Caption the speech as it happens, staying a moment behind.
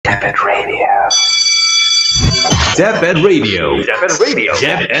Debit Radio. Deped Radio. Debit Radio.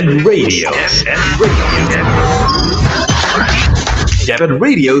 Deped Radio. Deped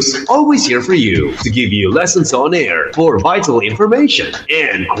Radio's always here for you to give you lessons on air for vital information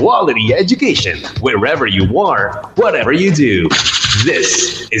and quality education wherever you are, whatever you do.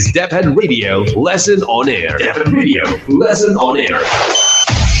 This is Deped Radio Lesson on Air. Deped Radio Lesson on Air.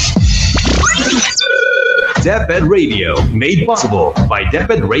 Deped Radio, made possible by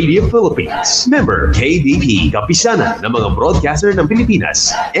Deped Radio Philippines. Member KBP, kapisanan ng mga broadcaster ng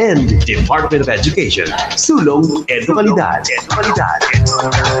Pilipinas, and Department of Education. Sulong Edukalidad.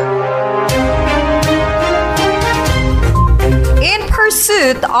 In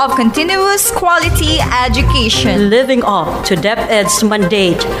pursuit of continuous quality education, living up to DepEd's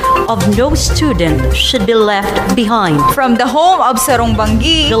mandate of no student should be left behind. From the home of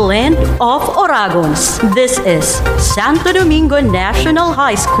Sarongbangi, The land of Oragons. This is Santo Domingo National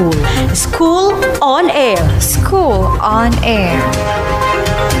High School. School on Air. School on Air.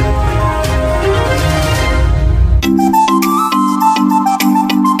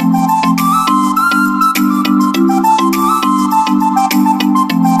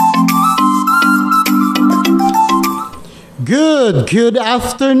 Good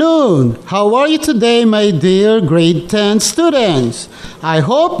afternoon. How are you today, my dear grade 10 students? I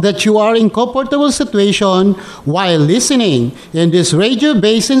hope that you are in comfortable situation while listening in this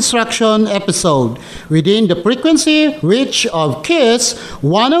radio-based instruction episode within the frequency reach of KISS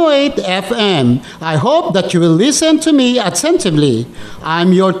 108 FM. I hope that you will listen to me attentively.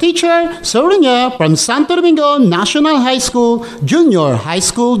 I'm your teacher, Sorunya from Santo Domingo National High School, Junior High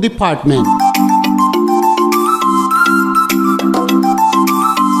School Department.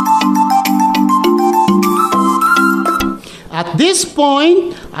 At this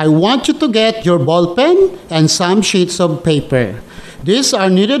point, I want you to get your ball pen and some sheets of paper. These are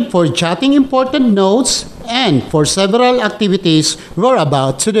needed for jotting important notes and for several activities we're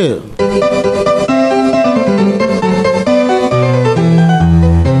about to do.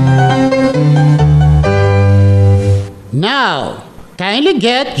 Now, kindly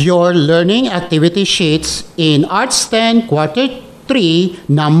get your learning activity sheets in Arts 10 Quarter 3,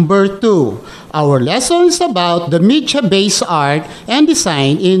 Number 2. Our lesson is about the media-based art and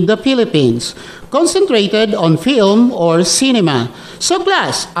design in the Philippines, concentrated on film or cinema. So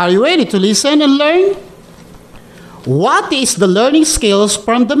class, are you ready to listen and learn? What is the learning skills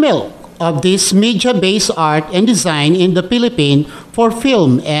from the milk of this media-based art and design in the Philippines for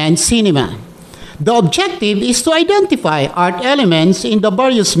film and cinema? The objective is to identify art elements in the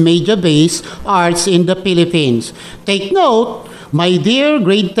various media-based arts in the Philippines. Take note, my dear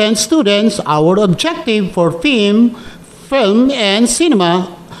grade 10 students, our objective for film and cinema,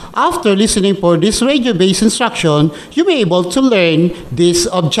 after listening for this radio-based instruction, you may be able to learn this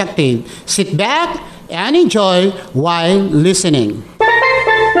objective. Sit back and enjoy while listening.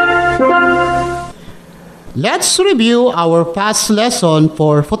 Let's review our past lesson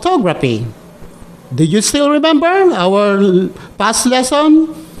for photography. Do you still remember our past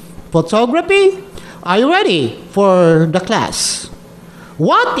lesson? Photography? Are you ready for the class?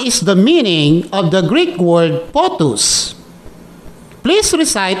 What is the meaning of the Greek word photos? Please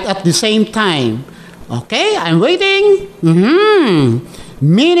recite at the same time. Okay, I'm waiting.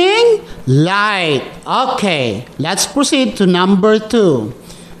 Meaning? Light. Okay, let's proceed to number 2.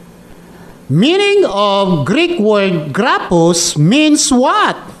 Meaning of Greek word graphos means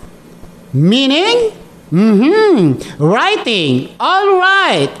what? Meaning? Writing. All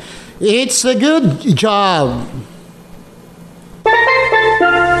right. It's a good job.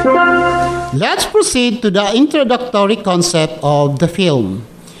 Let's proceed to the introductory concept of the film.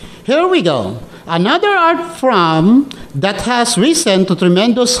 Here we go. Another art form that has risen to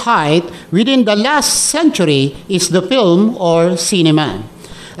tremendous height within the last century is the film or cinema.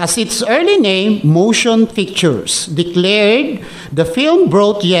 As its early name, motion pictures, declared, the film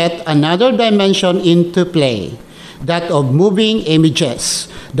brought yet another dimension into play, that of moving images.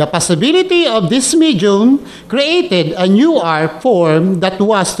 The possibility of this medium created a new art form that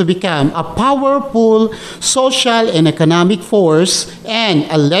was to become a powerful social and economic force and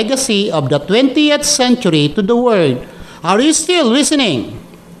a legacy of the 20th century to the world. Are you still listening?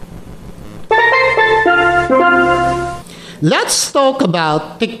 Let's talk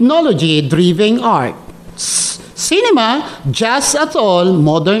about technology-driven art. Cinema, just as all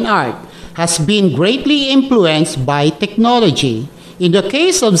modern art, has been greatly influenced by technology. In the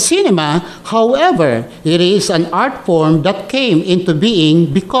case of cinema, however, it is an art form that came into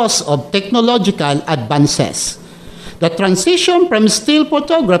being because of technological advances. The transition from still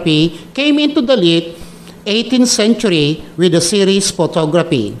photography came into the lead 18th century with the series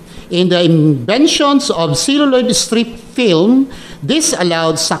photography. In the inventions of celluloid strip film, this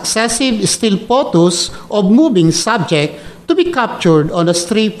allowed successive still photos of moving subject to be captured on a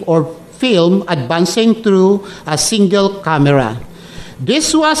strip or film advancing through a single camera.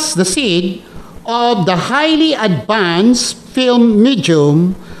 This was the seed of the highly advanced film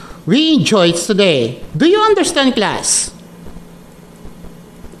medium we enjoy today. Do you understand, class?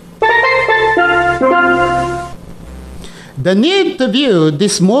 The need to view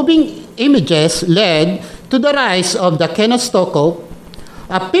these moving images led to the rise of the kinetoscope,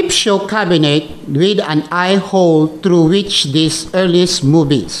 a peep show cabinet with an eye hole through which these earliest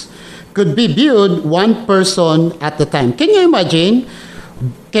movies could be viewed one person at a time. Can you imagine?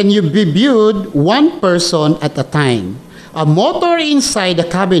 Can you be viewed one person at a time? A motor inside the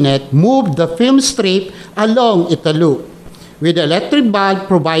cabinet moved the film strip along its loop, with the electric bulb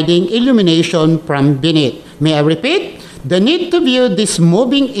providing illumination from beneath. May I repeat? The need to view these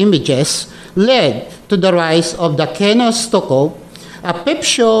moving images led to the rise of the kinetoscope, a peep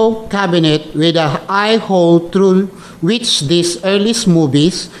show cabinet with an eye hole through which these earliest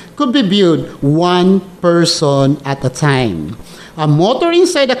movies could be viewed one person at a time. A motor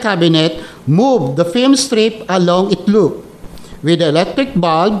inside the cabinet moved the film strip along its loop, with the electric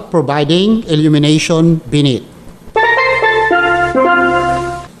bulb providing illumination beneath.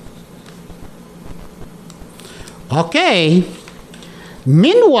 Okay.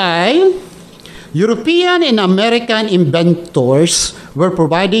 Meanwhile, European and American inventors were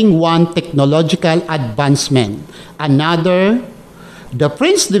providing one technological advancement. Another, the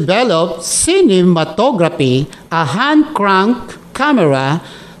French developed cinematography, a hand-crank camera,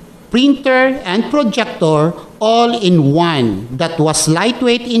 printer, and projector all in one that was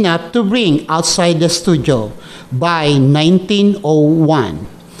lightweight enough to bring outside the studio by 1901.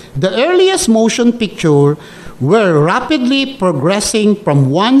 The earliest motion picture were rapidly progressing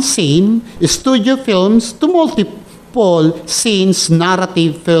from one scene, studio films, to multiple scenes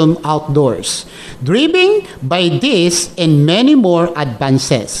narrative film outdoors. Driven by this and many more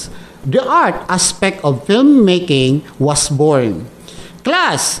advances, the art aspect of filmmaking was born.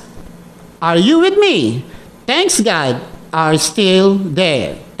 Class, are you with me? Thanks God are still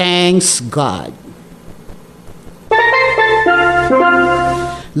there. Thanks God.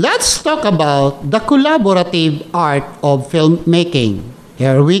 Let's talk about the collaborative art of filmmaking.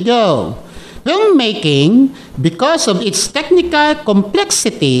 Here we go. Filmmaking, because of its technical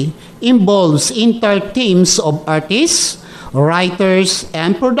complexity, involves entire teams of artists, writers,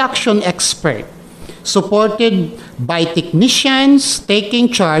 and production experts, supported by technicians taking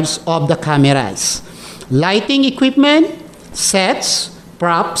charge of the cameras, lighting equipment, sets,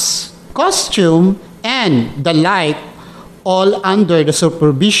 props, costume, and the like, all under the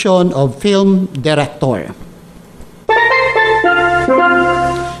supervision of film director.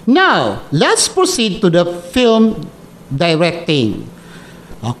 Now, let's proceed to the film directing.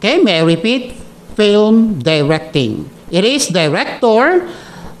 Okay, may I repeat? Film directing. It is director,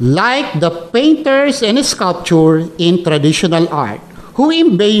 like the painters and sculpture in traditional art, who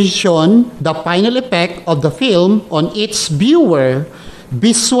envision the final effect of the film on its viewer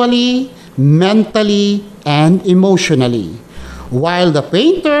visually, mentally, and emotionally, while the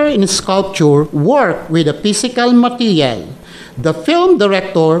painter and sculpture work with the physical material. The film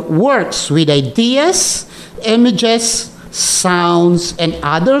director works with ideas, images, sounds, and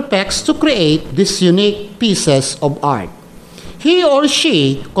other effects to create these unique pieces of art. He or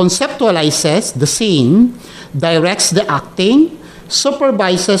she conceptualizes the scene, directs the acting,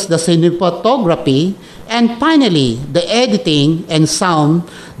 supervises the cinematography, and finally, the editing and sound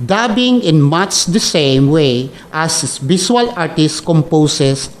dubbing in much the same way as visual artist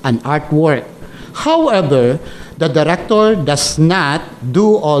composes an artwork. However, the director does not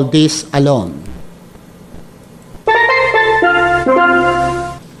do all this alone.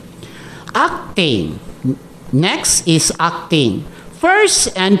 Acting. Next is acting.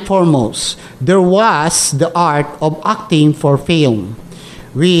 First and foremost, there was the art of acting for film,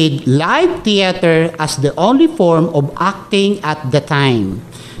 with live theater as the only form of acting at the time.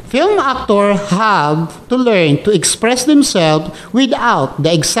 Film actors have to learn to express themselves without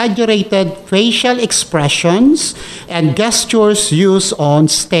the exaggerated facial expressions and gestures used on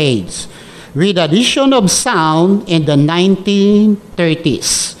stage, with addition of sound in the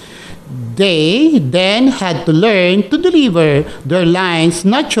 1930s. They then had to learn to deliver their lines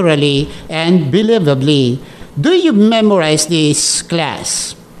naturally and believably. Do you memorize this,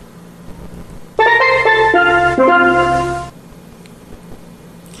 class?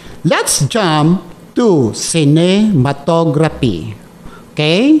 Let's jump to cinematography.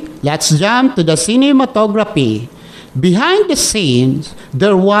 Okay, let's jump to the cinematography. Behind the scenes,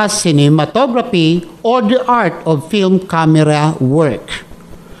 there was cinematography or the art of film camera work.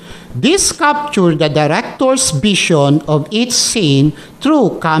 This captured the director's vision of each scene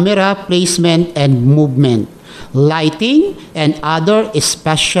through camera placement and movement, lighting, and other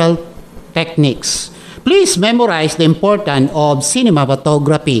special techniques. Please memorize the importance of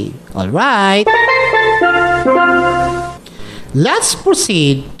cinematography. Alright? Let's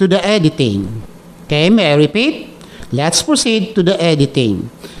proceed to the editing. Okay, may I repeat? Let's proceed to the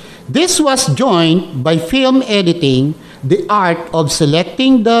editing. This was joined by film editing, the art of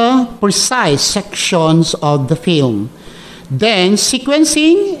selecting the precise sections of the film, then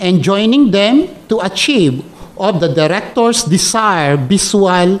sequencing and joining them to achieve of the director's desired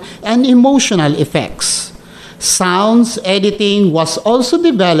visual and emotional effects. Sounds editing was also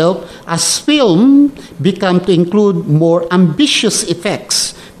developed as film began to include more ambitious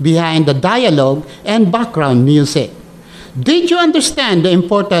effects behind the dialogue and background music. Did you understand the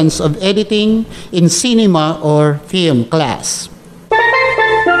importance of editing in cinema or film class?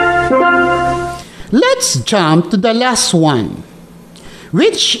 Let's jump to the last one,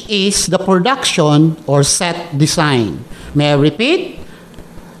 which is the production or set design. May I repeat?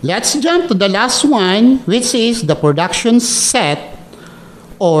 Let's jump to the last one, which is the production set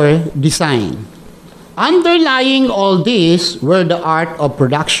or design. Underlying all this were the art of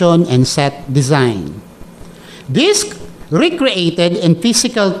production and set design. This recreated in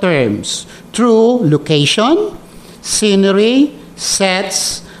physical terms through location, scenery,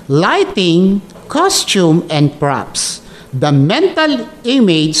 sets, lighting, costume, and props. The mental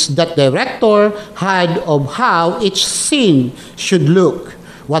image that the director had of how each scene should look,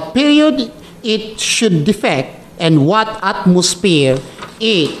 what period it should depict, and what atmosphere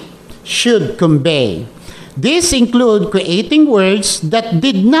it should convey. This include creating words that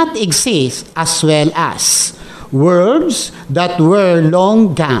did not exist as well as words that were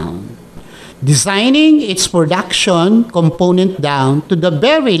long gone, designing its production component down to the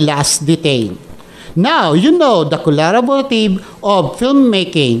very last detail. Now, you know the collaborative of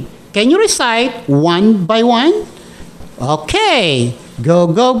filmmaking. Can you recite one by one? Okay, go,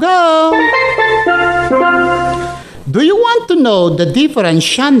 go, go! Do you want to know the different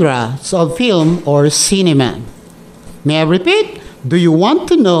genres of film or cinema? May I repeat? Do you want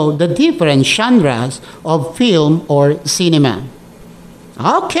to know the different genres of film or cinema?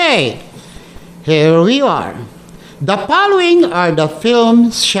 Okay, here we are. The following are the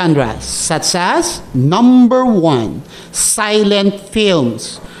film genres, such as number 1, silent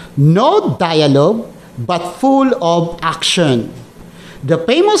films. No dialogue, but full of action. The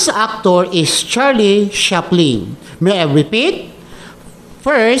famous actor is Charlie Chaplin. May I repeat?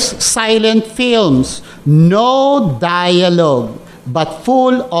 First, silent films. No dialogue, but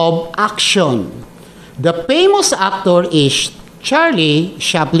full of action. The famous actor is Charlie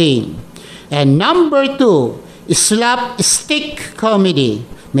Chaplin. And number 2, slapstick comedy.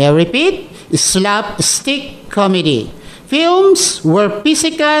 May I repeat? Slapstick comedy. Films were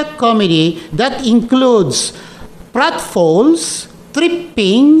physical comedy that includes pratfalls,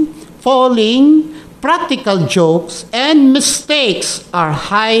 tripping, falling, practical jokes, and mistakes are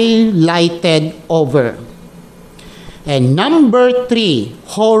highlighted over. And number 3,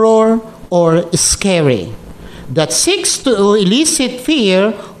 horror or scary, that seeks to elicit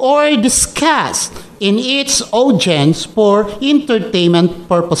fear or disgust in its audience for entertainment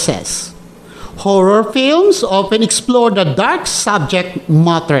purposes. Horror films often explore the dark subject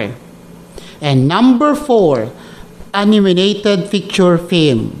matter. And number 4, animated feature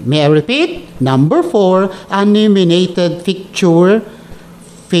film. May I repeat? Number 4, animated feature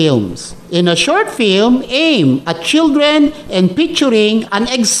films. In a short film aimed at children and featuring an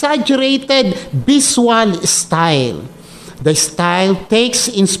exaggerated visual style. The style takes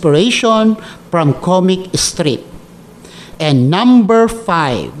inspiration from comic strip. And number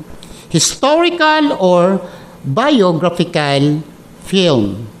 5, historical or biographical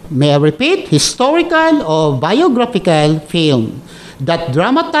film. May I repeat? Historical or biographical film that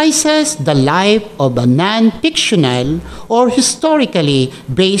dramatizes the life of a non-fictional or historically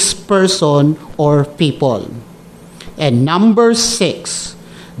based person or people. And number 6,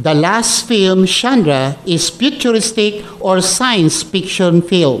 the last film genre is futuristic or science fiction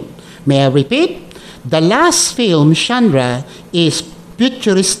film. May I repeat? The last film genre is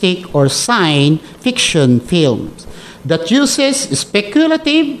futuristic or science fiction films that uses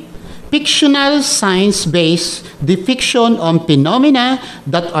speculative, fictional, science-based depiction on phenomena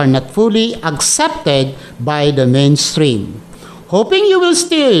that are not fully accepted by the mainstream. Hoping you will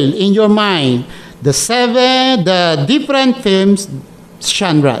still in your mind the different films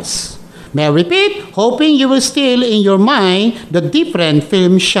genres. May I repeat? Hoping you will still in your mind the different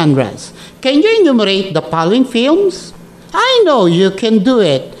film genres. Can you enumerate the following films? I know you can do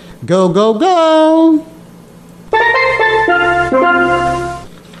it. Go, go, go!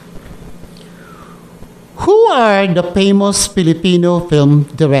 Who are the famous Filipino film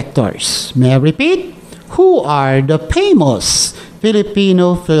directors? May I repeat? Who are the famous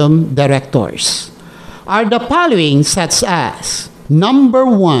Filipino film directors? Are the following such as number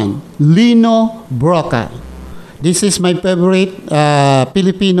 1, Lino Broca. This is my favorite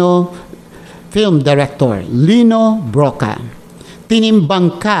Filipino film director, Lino Broca.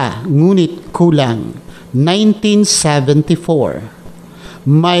 Tinimbang ka, ngunit kulang, 1974.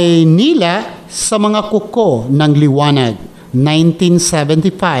 Maynila sa mga kuko ng liwanag,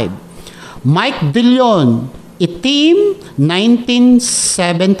 1975. Mike De Leon, Itim,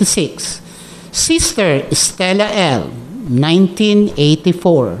 1976. Sister Stella L.,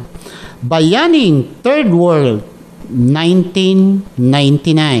 1984. Bayaning Third World,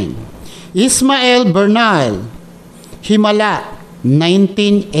 1999. Ismael Bernal, Himala,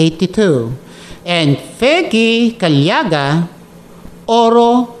 1982. And Fegi Calyaga,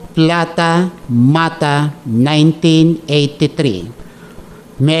 Oro, Plata, Mata, 1983.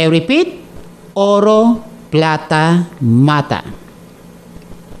 May I repeat? Oro, Plata, Mata.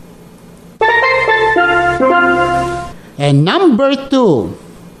 And number 2,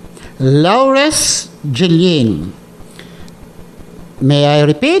 Laures Julien. May I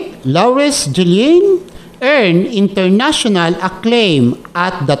repeat? Laures Julien earned international acclaim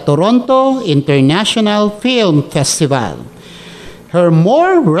at the Toronto International Film Festival. Her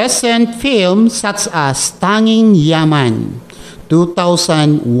more recent films such as Tanging Yaman,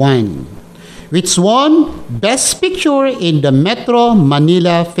 2001, which won Best Picture in the Metro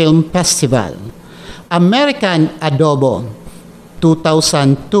Manila Film Festival. American Adobo,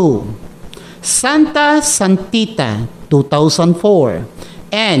 2002. Santa Santita, 2004.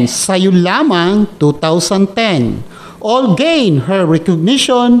 And Sayo Lamang, 2010. All gained her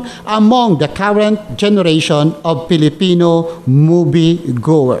recognition among the current generation of Filipino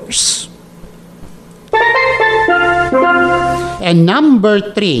moviegoers. And number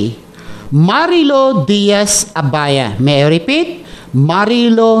 3, Marilo Diaz Abaya. May I repeat?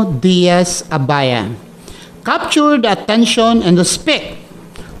 Marilo Diaz Abaya captured the attention and respect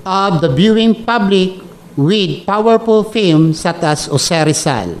of the viewing public with powerful films such as Jose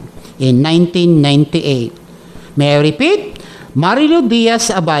Rizal in 1998. May I repeat? Marilo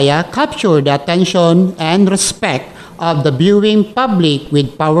Diaz Abaya captured the attention and respect of the viewing public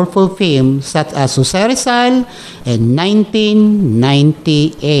with powerful films such as Jose Rizal in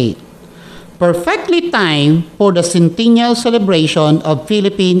 1998. Perfectly timed for the centennial celebration of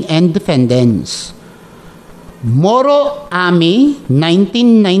Philippine independence. Moro Ami,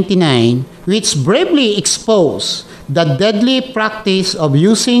 1999, which bravely exposed the deadly practice of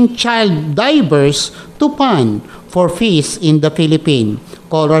using child divers to pond for fish in the Philippines,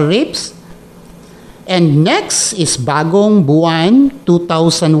 coral reefs. And next is Bagong Buwan,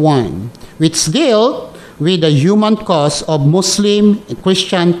 2001, which dealt with the human cause of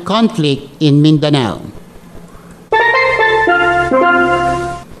Muslim-Christian conflict in Mindanao.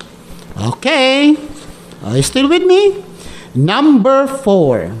 Okay, are you still with me? Number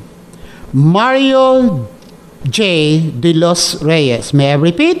 4, Mario J. De Los Reyes. May I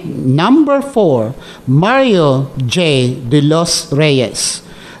repeat? Number 4, Mario J. De Los Reyes.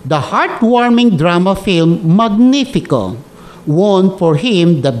 The heartwarming drama film Magnifico won for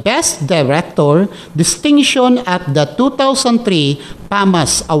him the Best Director distinction at the 2003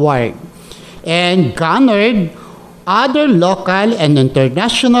 PAMAS Award and garnered other local and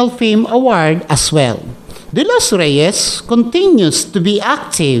international film award as well. De Los Reyes continues to be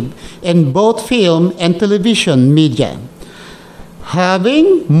active in both film and television media,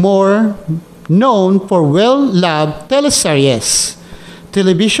 having more known for well-loved teleseries,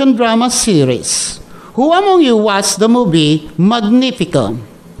 television drama series. Who among you watched the movie Magnifico?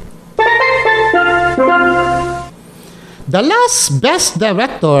 The last Best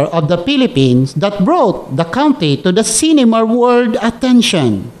Director of the Philippines that brought the country to the cinema world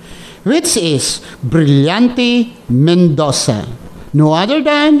attention, which is Brillante Mendoza. No other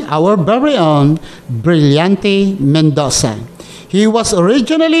than our very own Brillante Mendoza. He was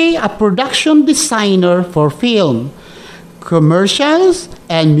originally a production designer for film, commercials,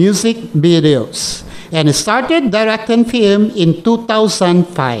 and music videos, and started directing film in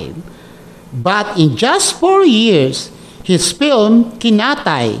 2005. But in just 4 years, his film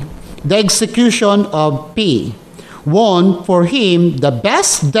Kinatay, The Execution of P, won for him the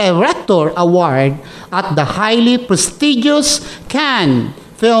Best Director Award at the highly prestigious Cannes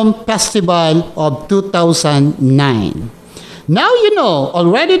Film Festival of 2009. Now you know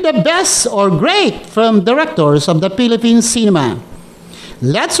already the best or great film directors of the Philippine cinema.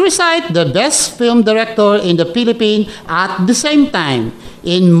 Let's recite the best film director in the Philippines at the same time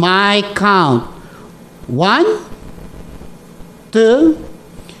in my count. 1, 2,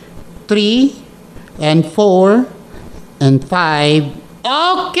 3, and 4, and 5.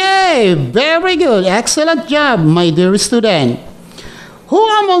 Okay, very good. Excellent job, my dear student. Who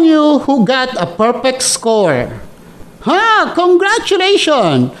among you who got a perfect score?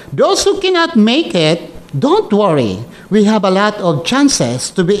 Congratulations! Those who cannot make it, don't worry. We have a lot of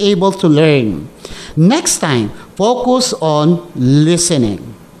chances to be able to learn. Next time, focus on listening.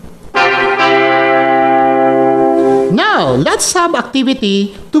 Now, let's have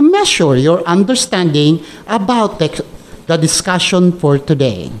activity to measure your understanding about the discussion for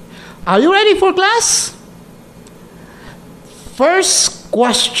today. Are you ready for class? First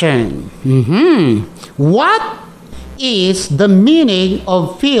question. What is the meaning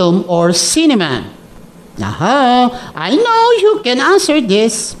of film or cinema? I know you can answer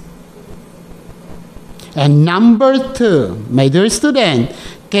this. And number 2, my dear student,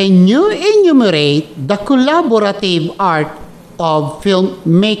 can you enumerate the collaborative art of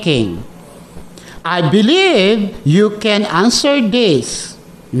filmmaking? I believe you can answer this.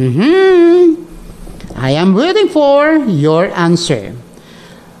 I am waiting for your answer.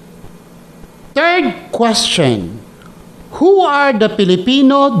 Third question. Who are the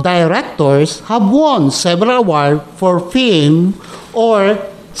Filipino directors have won several awards for film or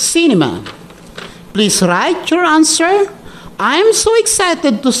cinema? Please write your answer. I'm so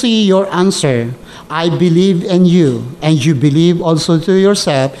excited to see your answer. I believe in you, and you believe also to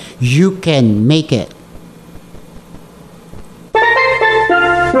yourself you can make it.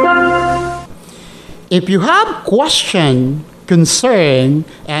 If you have question, concern,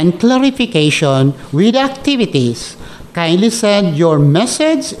 and clarification with activities, kindly send your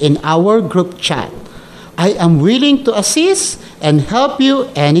message in our group chat. I am willing to assist and help you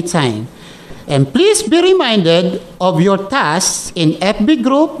anytime. And please be reminded of your tasks in FB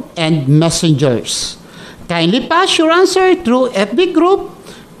group and messengers. Kindly pass your answer through FB group,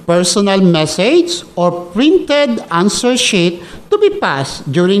 personal message, or printed answer sheet to be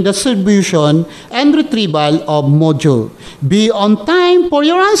passed during the distribution and retrieval of module. Be on time for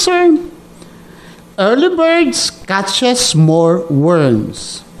your answer. Early birds catches more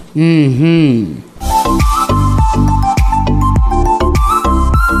worms.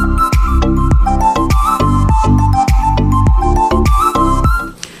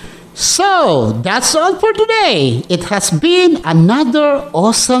 So, that's all for today. It has been another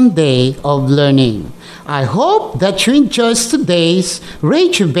awesome day of learning. I hope that you enjoyed today's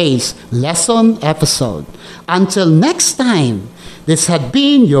radio-based lesson episode. Until next time, this had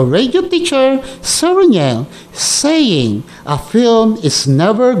been your radio teacher, Sir Roniel, saying a film is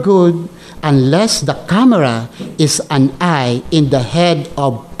never good unless the camera is an eye in the head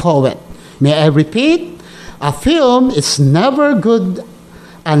of poet. May I repeat? A film is never good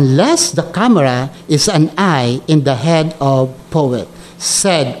unless the camera is an eye in the head of poet,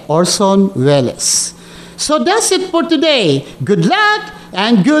 said Orson Welles. So that's it for today. Good luck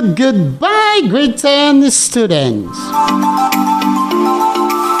and goodbye, grade 10 students.